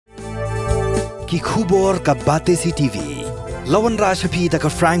ki khubor ka bate si TV. Lawan Rashapi da ka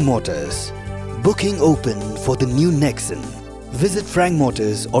Frank Motors. Booking open for the new Nexon. Visit Frank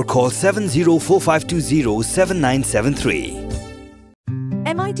Motors or call 7045207973.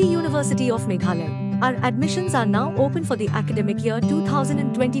 MIT University of Meghalaya. Our admissions are now open for the academic year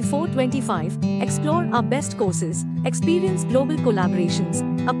 2024-25. Explore our best courses. Experience global collaborations.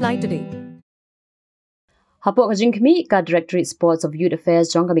 Apply today. Hapo ka jingkmi ka Directorate Sports of Youth Affairs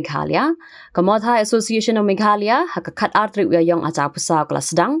jong ka Meghalaya, ka Muay Association of Meghalaya ha ka kat artri uya yong acapusa ka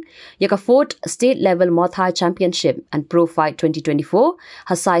Sdang, ya ka 4th State Level Muay Championship and Pro Fight 2024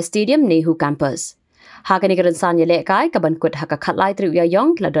 ha Sai Stadium Nehu Campus. Ha ka ni ka rinsan ya lekai ka bankut ha ka kat lai tri uya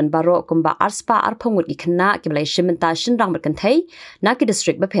yong la don baro kumba arspa arphongut ki khna ki balai shimenta shinrang mat kan thai na ki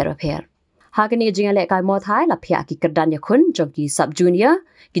district ba pher. Ha ka ni ka jinga lekai Muay la phia ki kerdan ya khun jong ki sub junior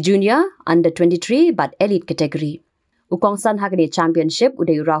ki junior under 23 but elite category. Ukongsan ha ka ni championship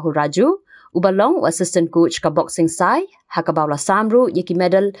uday Rahul Raju, ubalong assistant coach ka boxing sai ha ka bawla samru ye ki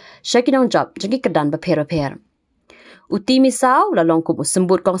medal shakinong job jong ki kerdan ba pher. Uti misau la long kum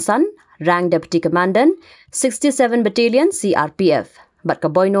usembut kongsan rank deputy commandant 67 battalion CRPF. Bat ka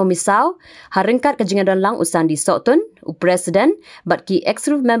boyno misau haringkat ka jingadan lang usandi sotun u president bat ki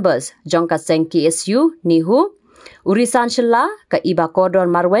ex-roof members jong ka seng KSU Nihu Urisan Shilla ka Iba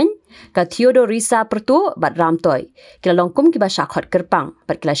Kodron Marwen ka Theodore Risa Pertu bat Ramtoy kila longkum ki ba shakhot kerpang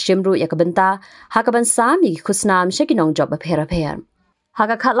bat kila shimru ya ka benta ha ka ban sam yi khusnam shekinong job apher. Ha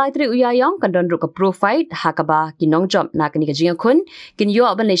ka khat lai tri uyayong kan don ru ka pro fight ha ka ba kinong job na ka ni ka jinga khun kin yo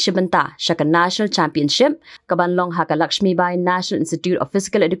ban le shibanta shaka national championship ka ban long ha ka Lakshmi Bai National Institute of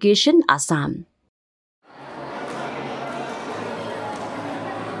Physical Education Assam.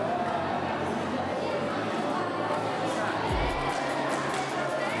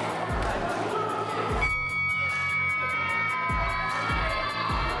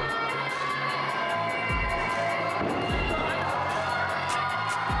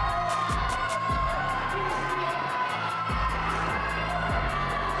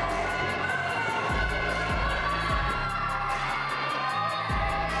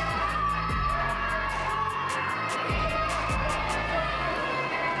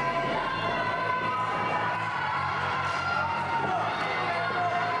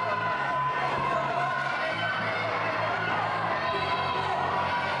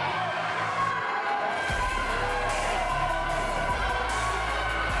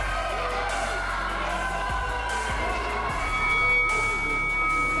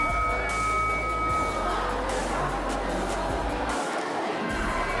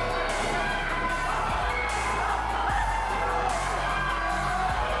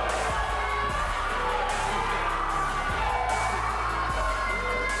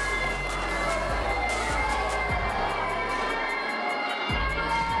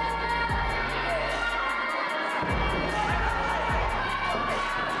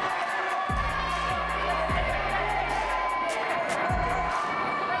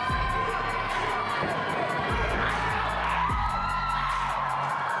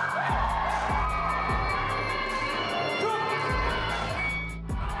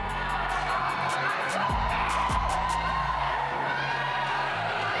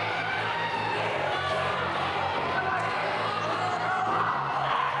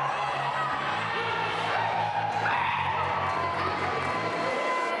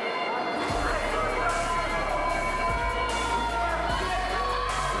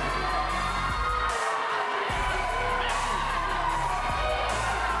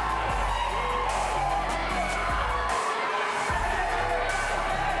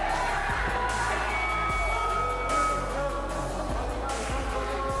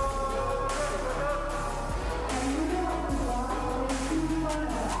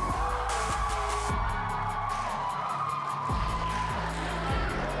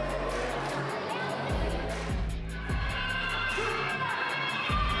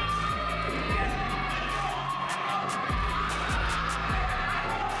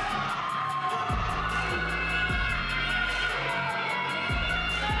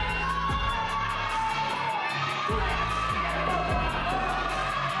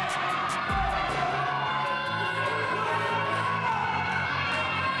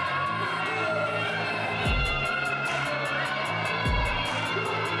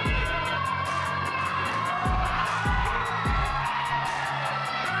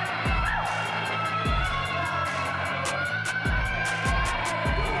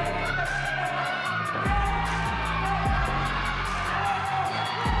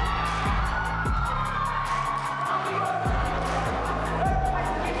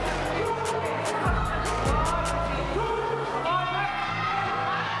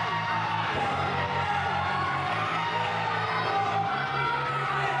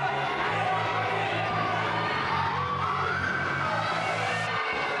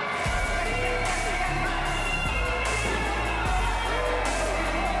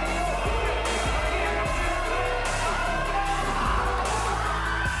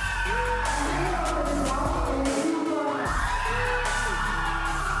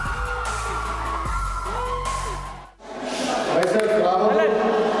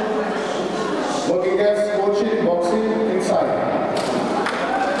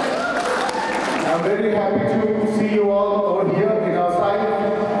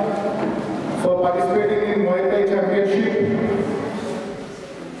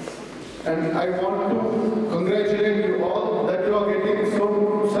 And I want to congratulate you all that you are getting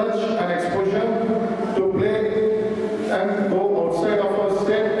such an exposure to play and go outside of our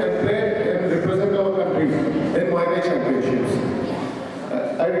state and play and represent our country in Muay championships.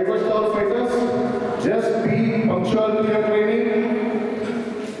 I request all fighters, just be punctual to your training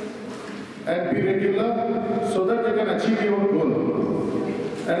and be regular so that you can achieve your goal.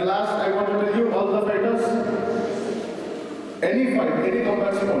 And last, I want to tell you, all the fighters, any fight, any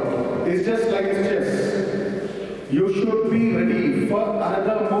combat sport is just like chess. You should be ready for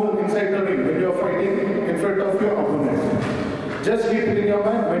another move inside the ring when you are fighting in front of your opponent. Just keep it in your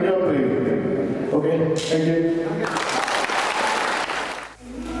mind when you are playing. Okay, thank you.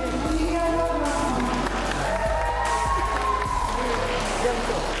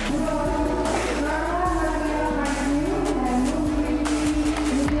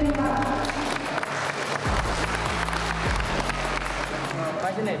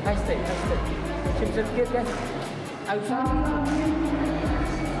 High stay. Chim sedikit guys. Outside.